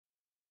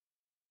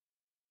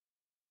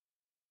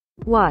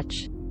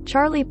Watch.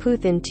 Charlie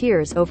Puth in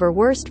tears over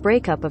worst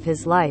breakup of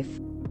his life.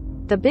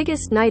 The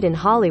biggest night in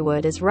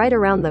Hollywood is right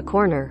around the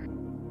corner.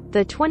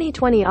 The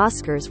 2020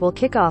 Oscars will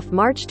kick off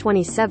March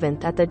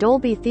 27 at the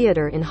Dolby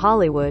Theatre in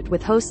Hollywood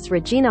with hosts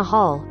Regina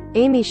Hall,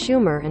 Amy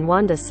Schumer and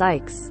Wanda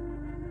Sykes.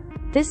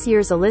 This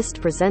year's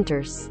A-list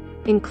presenters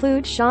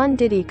include Sean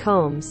Diddy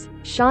Combs,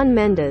 Shawn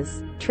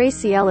Mendes,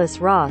 Tracee Ellis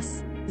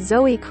Ross,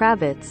 Zoe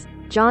Kravitz,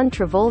 John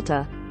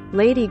Travolta,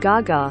 Lady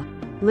Gaga,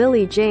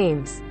 Lily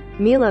James,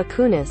 Mila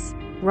Kunis,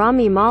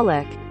 Rami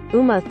Malek,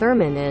 Uma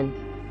Thurman and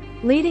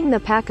leading the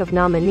pack of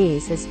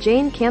nominees is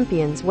Jane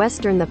Campion's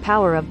Western The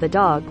Power of the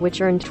Dog, which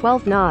earned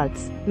 12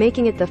 nods,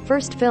 making it the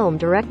first film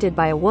directed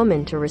by a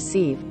woman to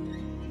receive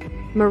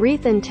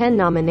Marathon 10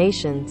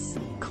 nominations.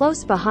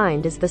 Close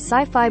behind is the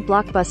sci-fi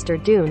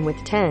blockbuster Dune with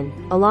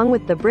 10, along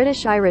with the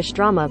British-Irish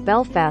drama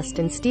Belfast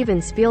and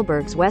Steven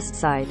Spielberg's West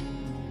Side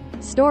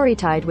Story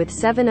tied with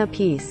 7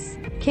 apiece.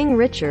 King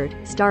Richard,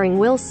 starring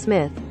Will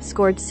Smith,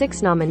 scored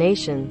 6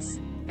 nominations.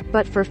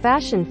 But for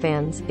fashion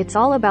fans, it's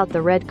all about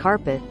the red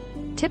carpet.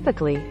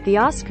 Typically, the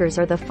Oscars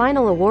are the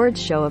final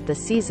awards show of the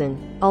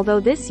season, although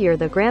this year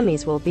the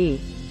Grammys will be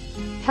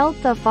held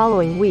the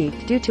following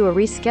week due to a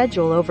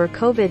reschedule over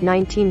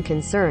COVID-19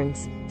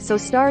 concerns, so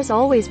stars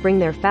always bring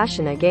their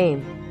fashion A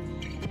game.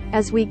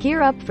 As we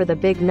gear up for the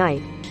big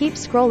night, keep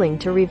scrolling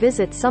to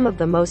revisit some of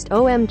the most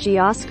OMG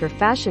Oscar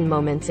fashion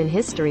moments in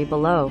history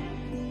below.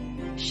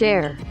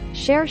 Cher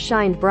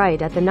shined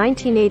bright at the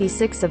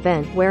 1986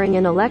 event wearing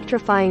an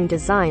electrifying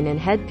design and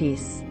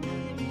headpiece.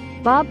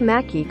 Bob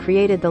Mackie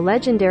created the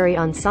legendary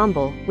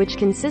ensemble, which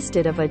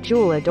consisted of a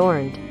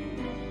jewel-adorned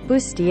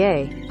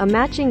bustier, a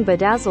matching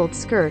bedazzled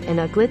skirt and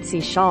a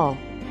glitzy shawl.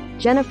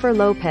 Jennifer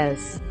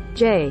Lopez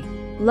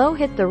J.Lo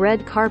hit the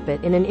red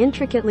carpet in an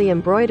intricately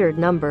embroidered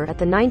number at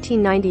the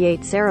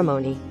 1998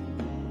 ceremony.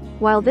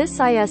 While this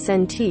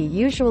isn't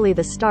usually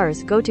the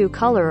star's go-to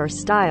color or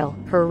style,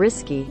 her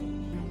risky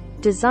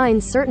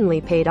design certainly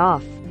paid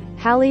off.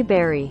 Halle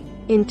Berry.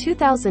 In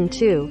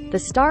 2002, the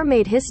star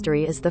made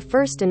history as the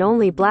first and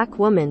only black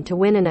woman to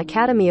win an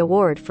Academy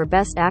Award for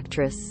Best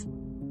Actress.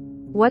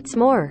 What's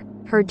more,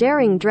 her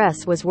daring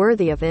dress was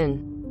worthy of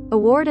an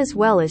award as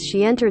well, as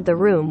she entered the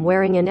room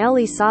wearing an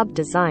Elie Saab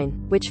design,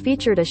 which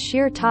featured a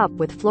sheer top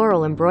with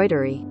floral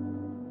embroidery.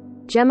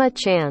 Gemma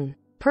Chan.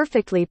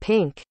 Perfectly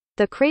pink.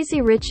 The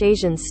Crazy Rich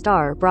Asians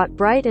star brought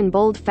bright and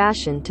bold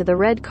fashion to the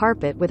red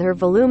carpet with her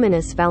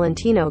voluminous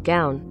Valentino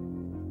gown.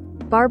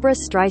 Barbra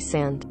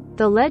Streisand.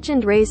 The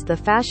legend raised the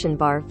fashion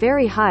bar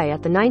very high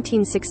at the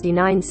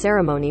 1969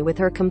 ceremony with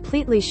her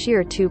completely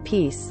sheer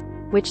two-piece,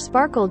 which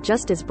sparkled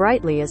just as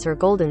brightly as her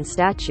golden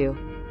statue.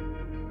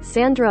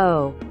 Sandra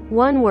Oh.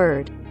 One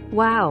word.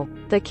 Wow.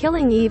 The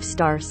Killing Eve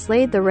star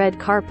slayed the red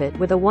carpet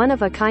with a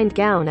one-of-a-kind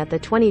gown at the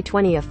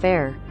 2020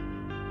 affair.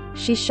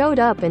 She showed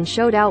up and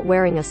showed out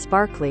wearing a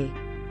sparkly,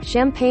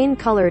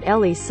 champagne-colored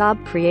Elie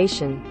Saab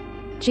creation.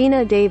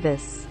 Geena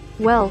Davis.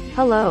 Well,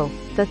 hello.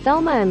 The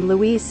Thelma and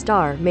Louise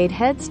star made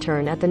heads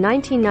turn at the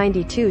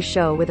 1992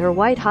 show with her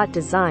white-hot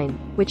design,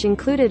 which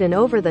included an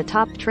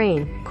over-the-top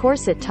train,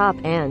 corset top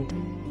and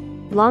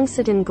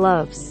long-satin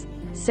gloves.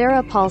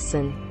 Sarah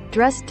Paulson.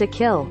 Dressed to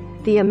Kill.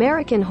 The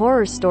American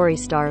Horror Story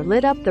star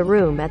lit up the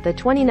room at the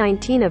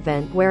 2019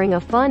 event wearing a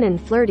fun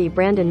and flirty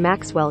Brandon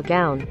Maxwell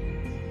gown.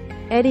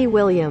 Eddie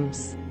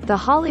Williams. The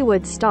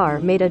Hollywood star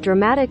made a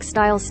dramatic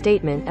style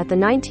statement at the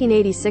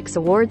 1986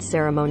 awards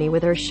ceremony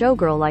with her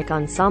showgirl-like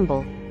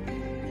ensemble.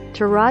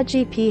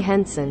 Taraji P.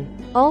 Henson.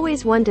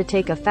 Always one to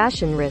take a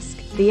fashion risk,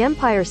 the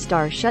Empire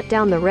star shut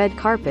down the red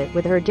carpet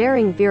with her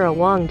daring Vera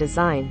Wang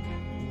design.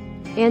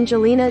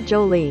 Angelina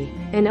Jolie.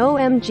 An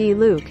OMG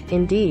look,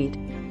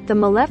 indeed. The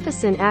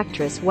Maleficent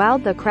actress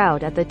wowed the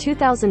crowd at the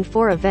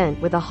 2004 event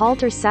with a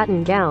halter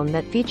satin gown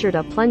that featured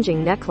a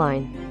plunging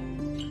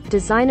neckline.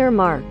 Designer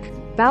Mark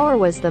Bauer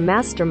was the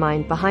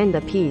mastermind behind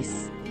the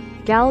piece.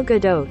 Gal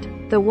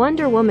Gadot. The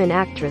Wonder Woman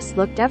actress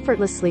looked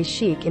effortlessly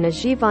chic in a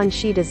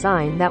Givenchy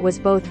design that was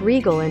both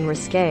regal and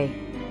risque.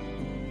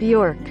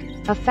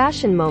 Björk. A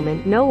fashion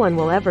moment no one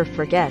will ever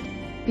forget.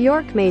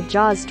 Björk made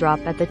jaws drop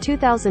at the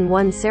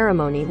 2001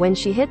 ceremony when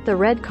she hit the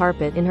red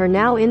carpet in her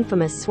now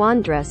infamous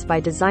swan dress by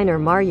designer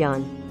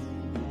Marjan.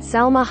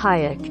 Salma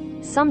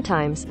Hayek.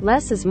 Sometimes,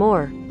 less is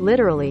more,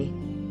 literally.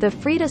 The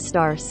Frida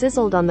star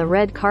sizzled on the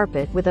red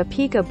carpet with a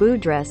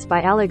peekaboo dress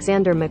by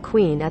Alexander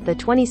McQueen at the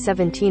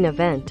 2017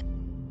 event.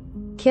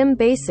 Kim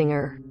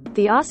Basinger.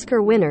 The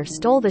Oscar winner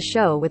stole the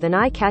show with an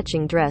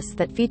eye-catching dress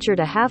that featured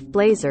a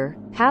half-blazer,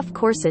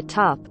 half-corset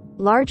top,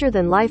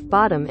 larger-than-life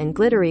bottom and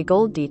glittery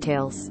gold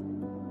details.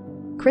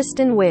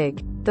 Kristen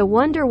Wiig. The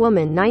Wonder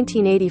Woman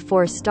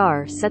 1984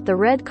 star set the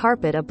red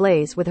carpet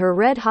ablaze with her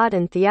red-hot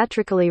and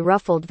theatrically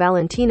ruffled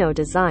Valentino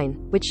design,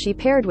 which she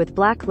paired with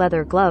black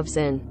leather gloves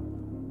and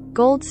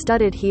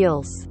gold-studded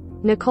heels.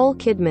 Nicole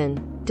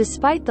Kidman.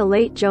 Despite the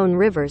late Joan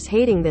Rivers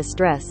hating this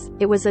dress,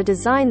 it was a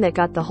design that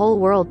got the whole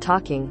world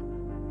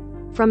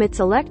talking. From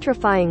its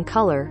electrifying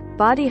color,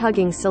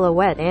 body-hugging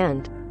silhouette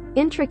and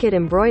intricate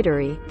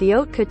embroidery, the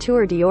haute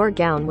couture Dior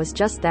gown was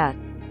just that.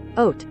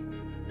 Haute.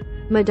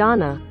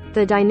 Madonna.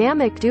 The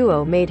dynamic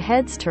duo made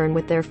heads turn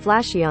with their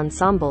flashy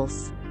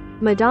ensembles.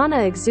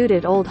 Madonna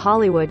exuded old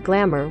Hollywood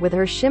glamour with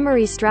her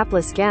shimmery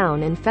strapless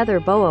gown and feather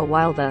boa,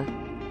 while the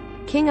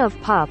King of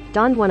Pop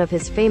donned one of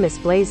his famous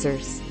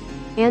blazers.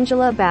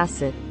 Angela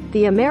Bassett,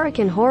 the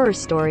American Horror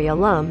Story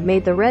alum,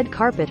 made the red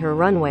carpet her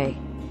runway.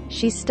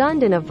 She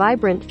stunned in a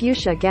vibrant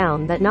fuchsia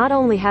gown that not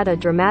only had a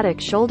dramatic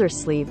shoulder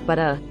sleeve but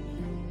a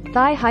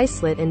thigh-high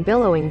slit and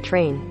billowing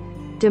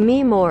train.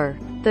 Demi Moore,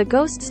 the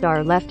ghost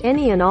star, left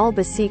any and all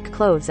basic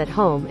clothes at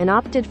home and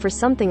opted for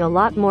something a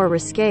lot more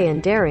risque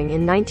and daring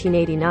in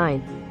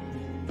 1989.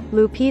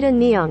 Lupita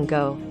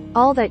Nyong'o,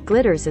 All That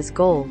Glitters Is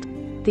Gold.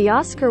 The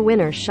Oscar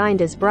winner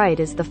shined as bright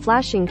as the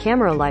flashing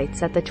camera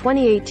lights at the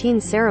 2018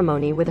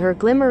 ceremony with her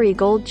glimmery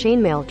gold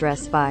chainmail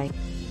dress by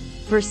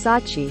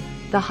Versace.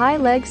 The high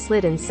leg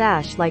slit and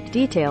sash-like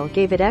detail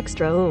gave it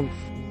extra oomph.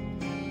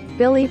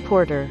 Billy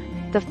Porter,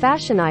 the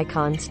fashion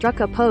icon, struck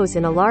a pose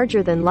in a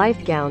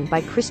larger-than-life gown by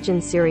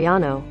Christian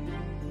Siriano.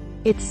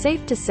 It's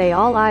safe to say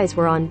all eyes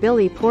were on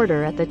Billy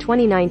Porter at the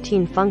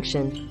 2019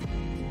 function.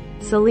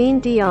 Celine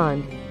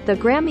Dion, the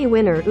Grammy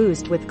winner,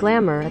 oozed with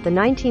glamour at the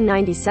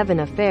 1997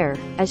 affair,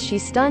 as she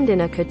stunned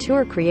in a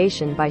couture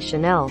creation by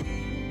Chanel.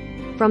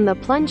 From the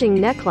plunging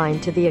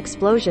neckline to the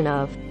explosion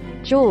of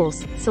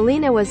jewels,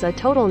 Selena was a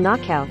total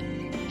knockout.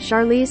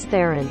 Charlize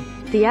Theron,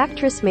 the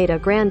actress, made a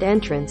grand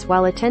entrance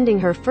while attending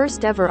her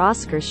first-ever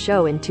Oscars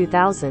show in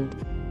 2000.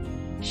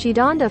 She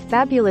donned a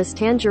fabulous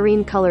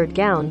tangerine-colored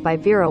gown by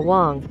Vera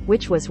Wang,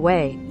 which was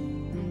way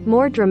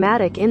more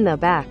dramatic in the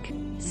back.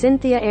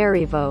 Cynthia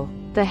Erivo,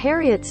 the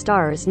Harriet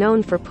star, is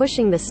known for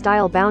pushing the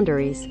style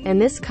boundaries,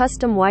 and this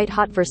custom white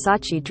hot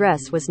Versace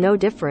dress was no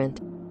different.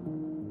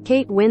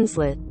 Kate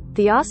Winslet,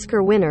 the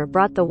Oscar winner,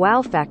 brought the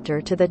wow factor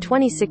to the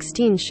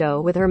 2016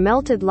 show with her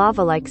melted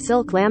lava-like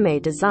silk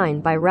lame design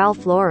by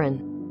Ralph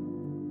Lauren.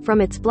 From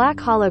its black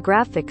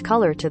holographic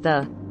color to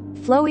the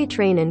flowy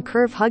train and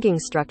curve hugging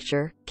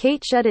structure,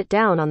 Kate shut it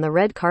down on the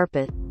red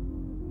carpet.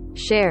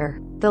 Cher,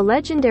 the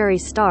legendary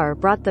star,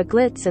 brought the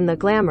glitz and the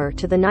glamour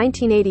to the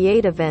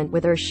 1988 event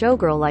with her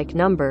showgirl-like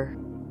number.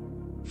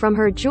 From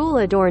her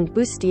jewel-adorned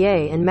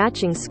bustier and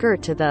matching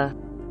skirt to the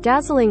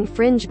dazzling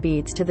fringe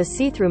beads to the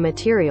see-through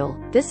material,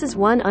 this is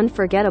one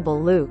unforgettable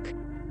look.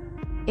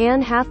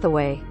 Anne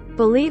Hathaway,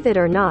 believe it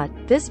or not,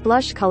 this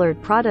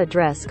blush-colored Prada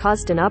dress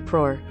caused an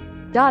uproar.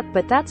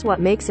 But that's what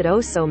makes it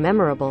oh so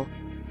memorable.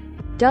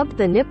 Dubbed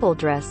the nipple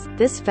dress,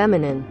 this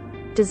feminine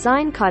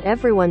design caught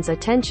everyone's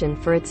attention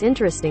for its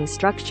interesting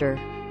structure.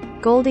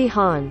 Goldie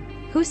Hawn,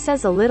 who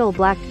says a little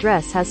black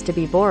dress has to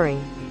be boring?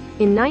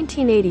 In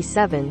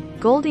 1987,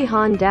 Goldie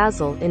Hawn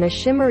dazzled in a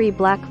shimmery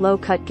black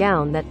low-cut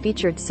gown that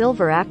featured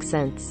silver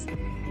accents.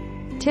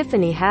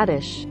 Tiffany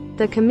Haddish,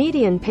 the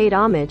comedian, paid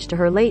homage to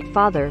her late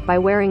father by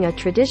wearing a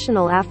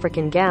traditional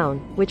African gown,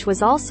 which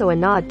was also a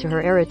nod to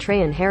her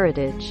Eritrean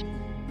heritage.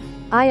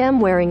 "I am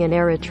wearing an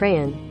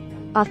Eritrean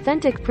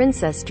authentic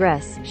princess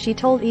dress," she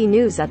told E!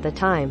 News at the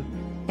time.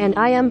 "And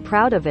I am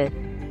proud of it."